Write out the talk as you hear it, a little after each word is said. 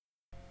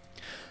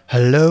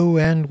Hello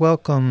and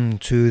welcome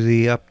to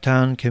the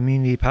Uptown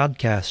Community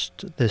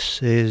Podcast.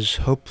 This is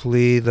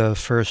hopefully the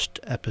first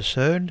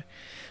episode.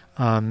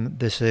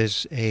 This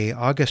is a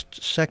August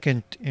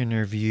 2nd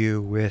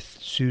interview with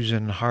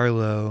Susan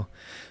Harlow,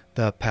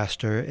 the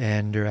pastor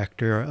and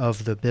director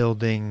of the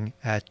building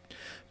at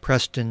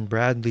Preston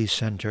Bradley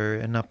Center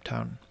in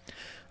Uptown.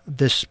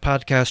 This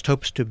podcast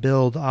hopes to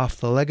build off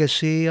the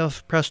legacy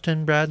of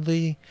Preston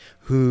Bradley,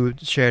 who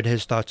shared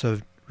his thoughts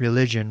of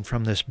religion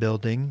from this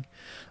building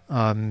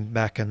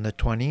back in the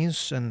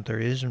 20s and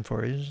 30s and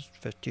 40s,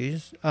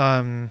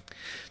 50s.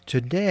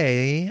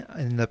 Today,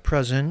 in the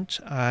present,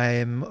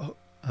 I'm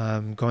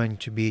going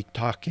to be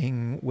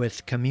talking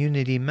with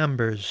community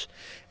members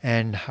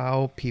and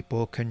how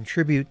people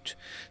contribute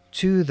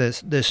to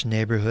this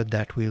neighborhood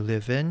that we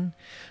live in.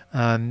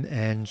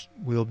 And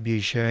we'll be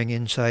sharing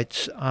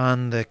insights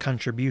on the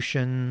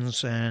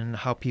contributions and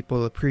how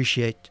people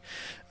appreciate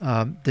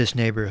this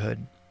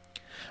neighborhood.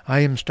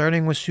 I am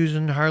starting with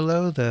Susan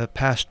Harlow, the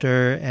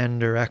pastor and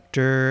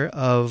director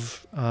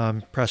of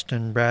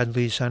Preston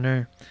Bradley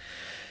Center.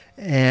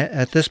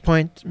 At this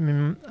point,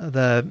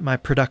 my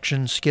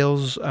production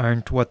skills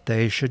aren't what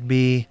they should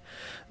be.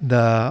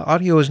 The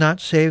audio is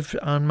not saved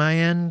on my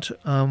end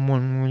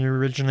when we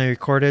originally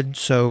recorded,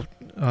 so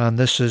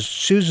this is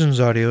Susan's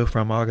audio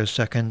from August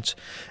 2nd,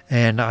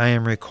 and I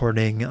am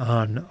recording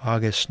on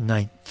August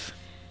 9th.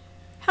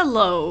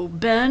 Hello,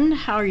 Ben.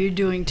 How are you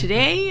doing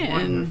today?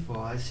 Wonderful.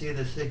 I see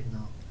the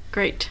signal.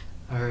 Great.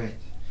 All right.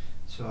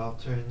 So I'll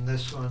turn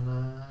this one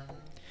on.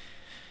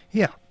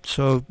 Yeah.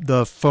 So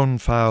the phone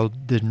file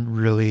didn't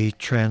really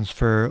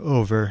transfer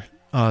over.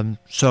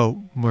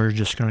 So we're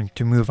just going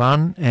to move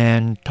on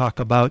and talk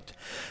about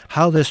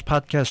how this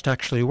podcast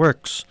actually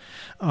works,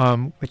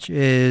 which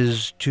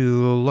is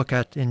to look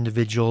at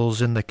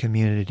individuals in the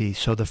community.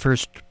 So the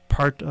first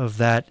part of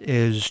that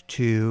is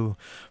to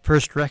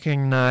first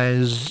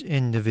recognize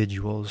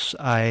individuals.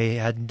 I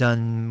had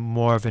done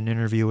more of an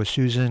interview with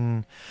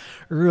Susan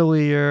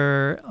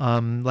earlier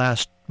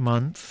last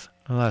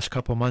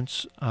couple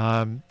months,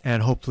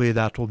 and hopefully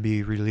that will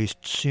be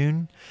released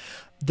soon.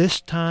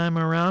 This time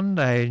around,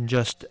 I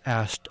just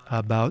asked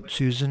about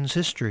Susan's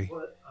history.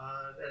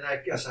 And I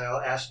guess I'll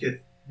ask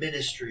if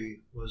ministry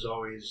was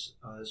always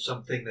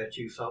something that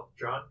you felt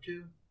drawn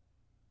to?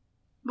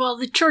 Well,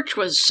 the church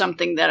was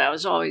something that I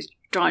was always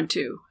drawn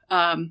to.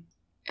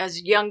 As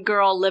a young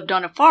girl, lived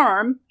on a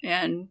farm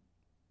and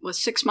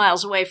was 6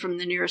 miles away from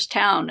the nearest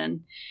town.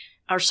 And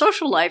our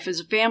social life as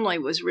a family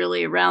was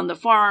really around the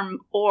farm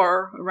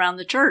or around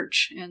the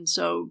church. And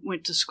so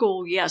went to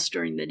school, yes,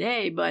 during the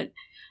day, but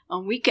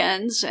on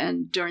weekends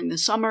and during the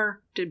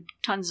summer, did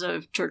tons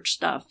of church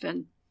stuff.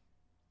 And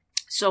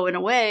so in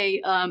a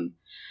way,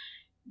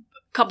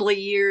 couple of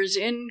years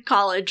in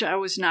college, I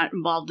was not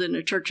involved in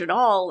a church at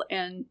all,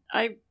 and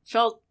I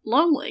felt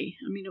lonely.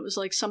 I mean, it was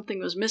like something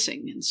was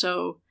missing. And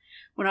so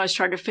when I was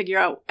trying to figure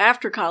out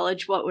after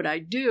college what would I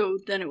do,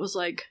 then it was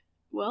like,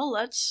 well,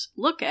 let's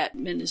look at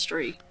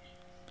ministry.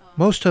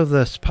 Most of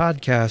this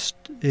podcast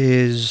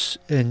is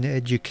an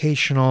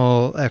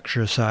educational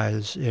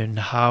exercise in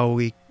how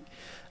we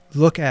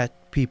look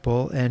at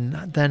people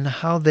and then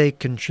how they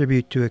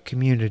contribute to a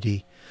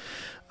community.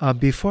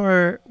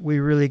 Before we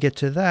really get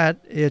to that,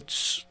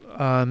 it's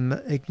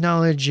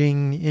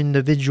acknowledging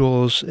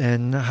individuals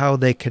and how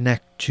they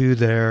connect to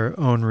their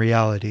own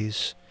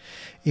realities.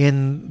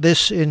 In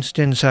this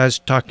instance, I was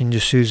talking to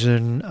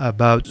Susan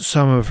about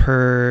some of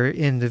her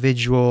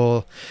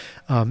individual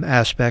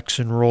aspects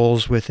and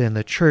roles within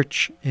the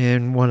church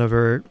in one of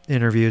her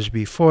interviews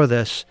before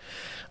this.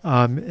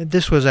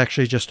 This was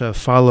actually just a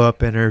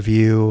follow-up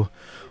interview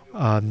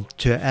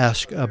to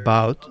ask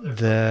about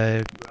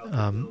the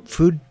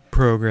food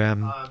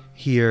program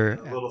here.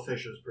 Little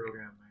Fishes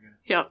program, I guess.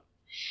 Yep.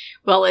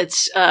 Well,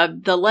 it's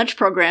the lunch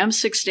program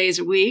 6 days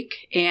a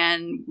week,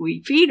 and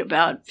we feed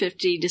about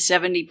 50 to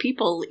 70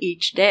 people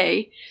each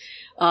day,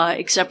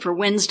 except for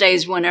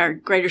Wednesdays when our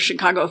Greater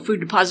Chicago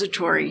Food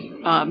Depository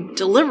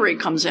delivery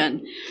comes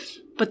in.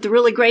 But the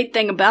really great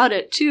thing about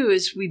it, too,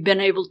 is we've been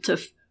able to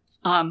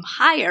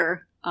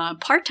hire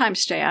part-time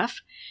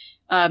staff,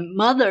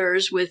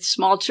 mothers with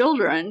small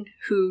children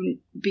who,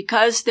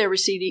 because they're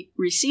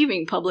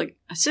receiving public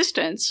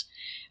assistance,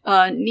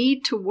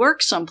 need to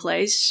work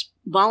someplace,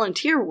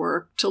 volunteer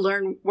work, to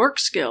learn work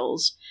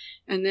skills.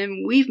 And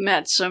then we've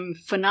met some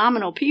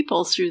phenomenal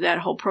people through that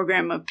whole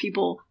program of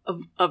people,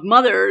 of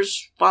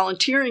mothers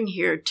volunteering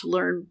here to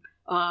learn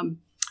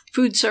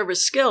food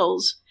service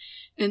skills.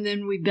 And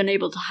then we've been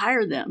able to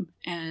hire them.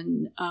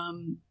 And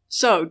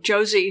so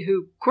Josie,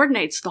 who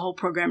coordinates the whole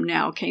program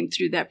now, came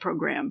through that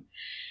program.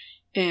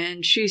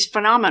 And she's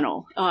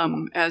phenomenal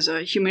as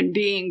a human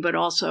being, but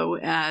also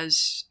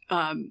as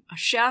a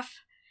chef.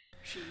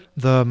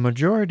 The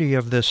majority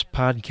of this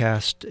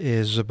podcast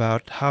is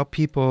about how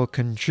people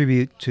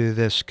contribute to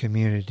this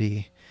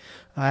community.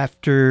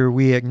 After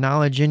we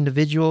acknowledge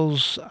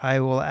individuals, I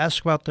will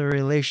ask about their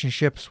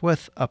relationships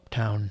with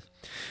Uptown.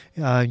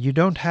 You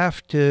don't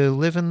have to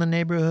live in the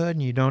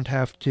neighborhood. You don't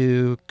have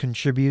to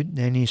contribute in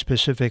any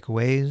specific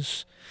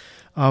ways.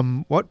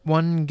 What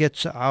one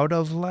gets out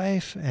of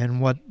life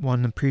and what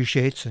one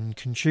appreciates and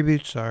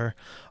contributes are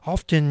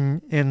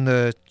often in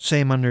the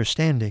same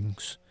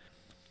understandings.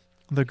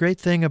 The great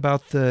thing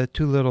about the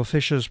Two Little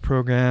Fishes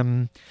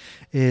program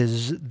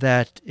is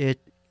that it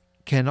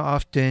can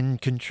often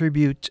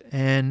contribute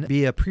and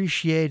be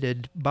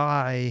appreciated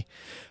by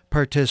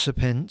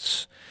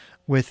participants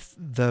with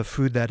the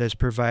food that is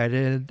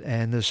provided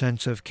and the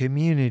sense of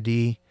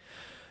community.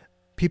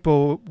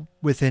 People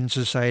within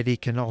society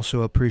can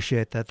also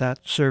appreciate that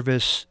that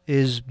service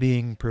is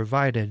being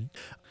provided.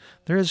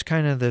 There is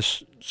kind of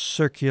this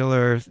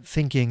circular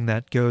thinking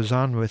that goes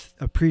on with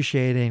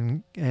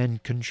appreciating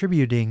and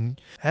contributing.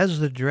 As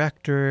the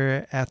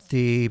director at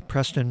the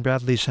Preston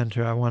Bradley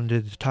Center, I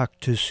wanted to talk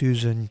to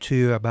Susan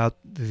too about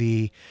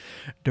the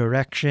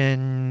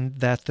direction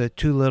that the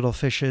Two Little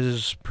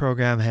Fishes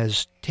program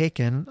has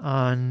taken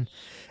on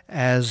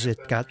as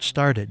it got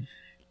started.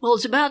 Well,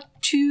 it's about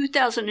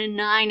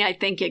 2009, I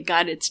think it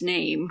got its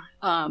name.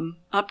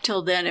 Up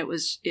till then, it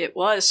was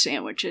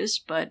sandwiches,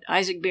 but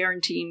Isaac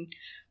Barentine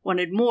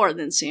wanted more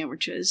than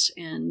sandwiches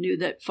and knew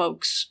that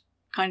folks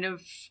kind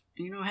of,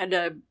 had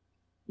to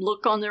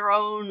look on their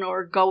own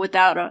or go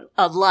without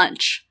a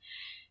lunch.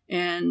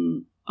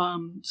 And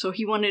so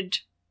he wanted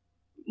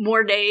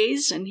more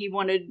days and he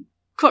wanted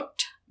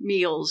cooked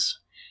meals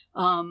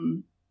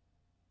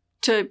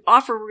to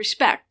offer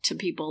respect to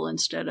people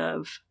instead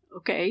of,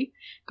 okay,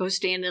 go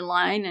stand in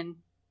line and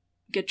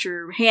get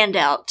your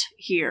handout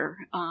here.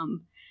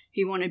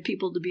 He wanted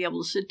people to be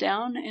able to sit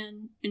down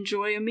and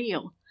enjoy a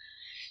meal.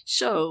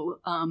 So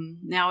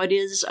now it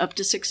is up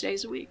to 6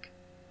 days a week.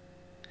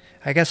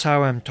 I guess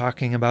how I'm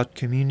talking about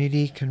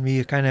community can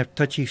be kind of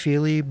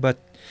touchy-feely, but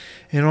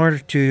in order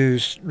to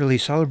really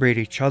celebrate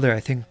each other, I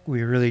think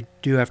we really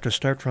do have to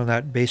start from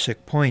that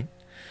basic point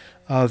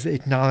of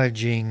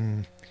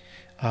acknowledging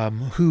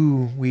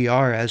who we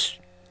are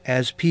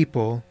as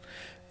people,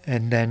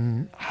 and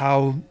then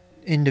how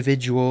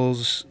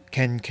individuals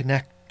can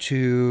connect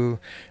to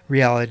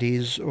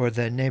realities or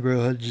the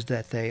neighborhoods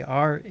that they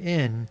are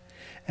in.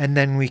 And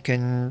then we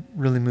can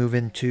really move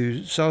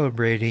into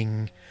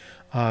celebrating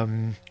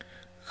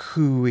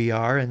who we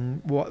are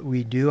and what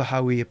we do,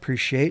 how we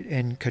appreciate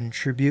and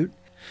contribute.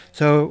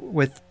 So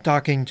with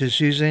talking to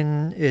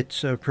Susan,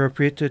 it's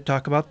appropriate to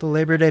talk about the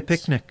Labor Day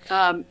picnic.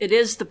 It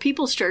is the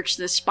People's Church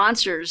that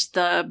sponsors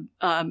the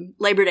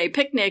Labor Day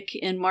picnic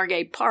in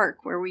Margate Park,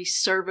 where we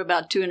serve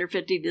about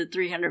 250 to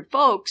 300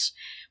 folks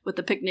with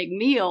the picnic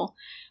meal.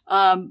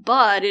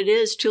 But it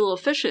is Two Little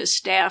Fishes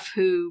staff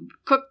who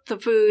cook the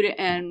food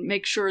and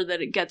make sure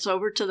that it gets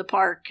over to the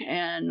park,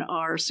 and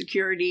our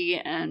security,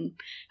 and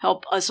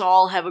help us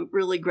all have a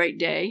really great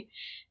day.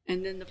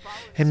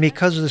 And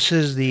because this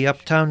is the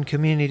Uptown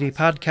Community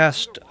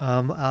Podcast,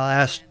 I'll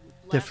ask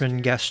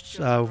different guests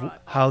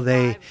how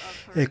they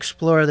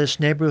explore this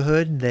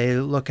neighborhood. They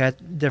look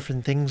at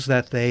different things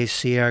that they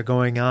see are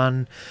going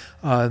on.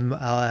 I'll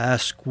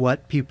ask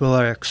what people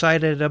are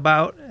excited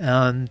about,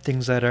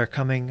 things that are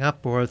coming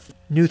up, or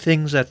new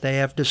things that they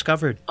have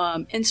discovered.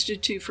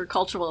 Institute for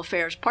Cultural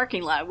Affairs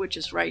parking lot, which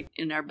is right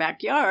in our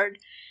backyard,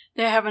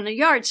 they're having a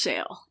yard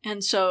sale.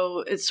 And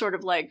so it's sort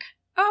of like,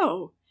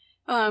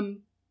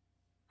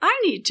 I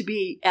need to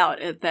be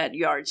out at that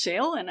yard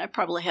sale, and I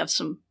probably have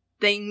some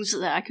things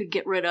that I could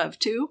get rid of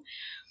too.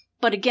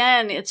 But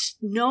again, it's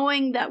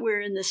knowing that we're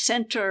in the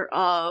center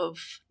of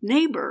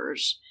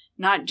neighbors,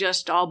 not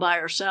just all by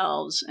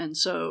ourselves. And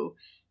so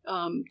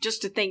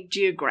just to think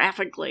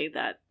geographically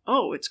that,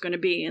 it's going to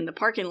be in the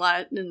parking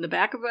lot in the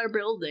back of our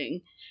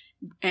building,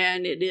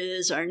 and it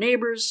is our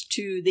neighbors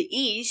to the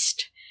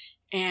east,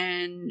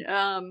 and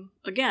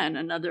again,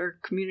 another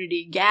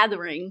community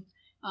gathering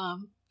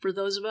for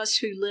those of us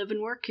who live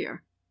and work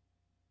here.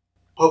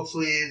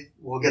 Hopefully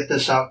we'll get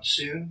this out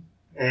soon.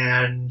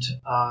 And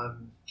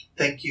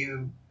thank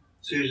you,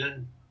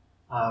 Susan,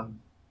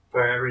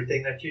 for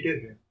everything that you do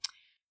here.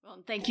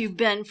 Well, thank you,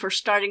 Ben, for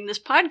starting this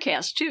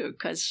podcast, too,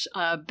 because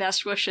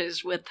best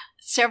wishes with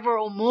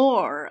several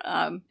more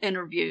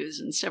interviews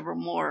and several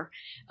more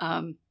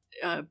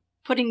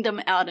putting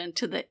them out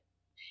into the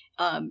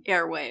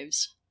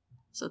airwaves.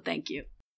 So thank you.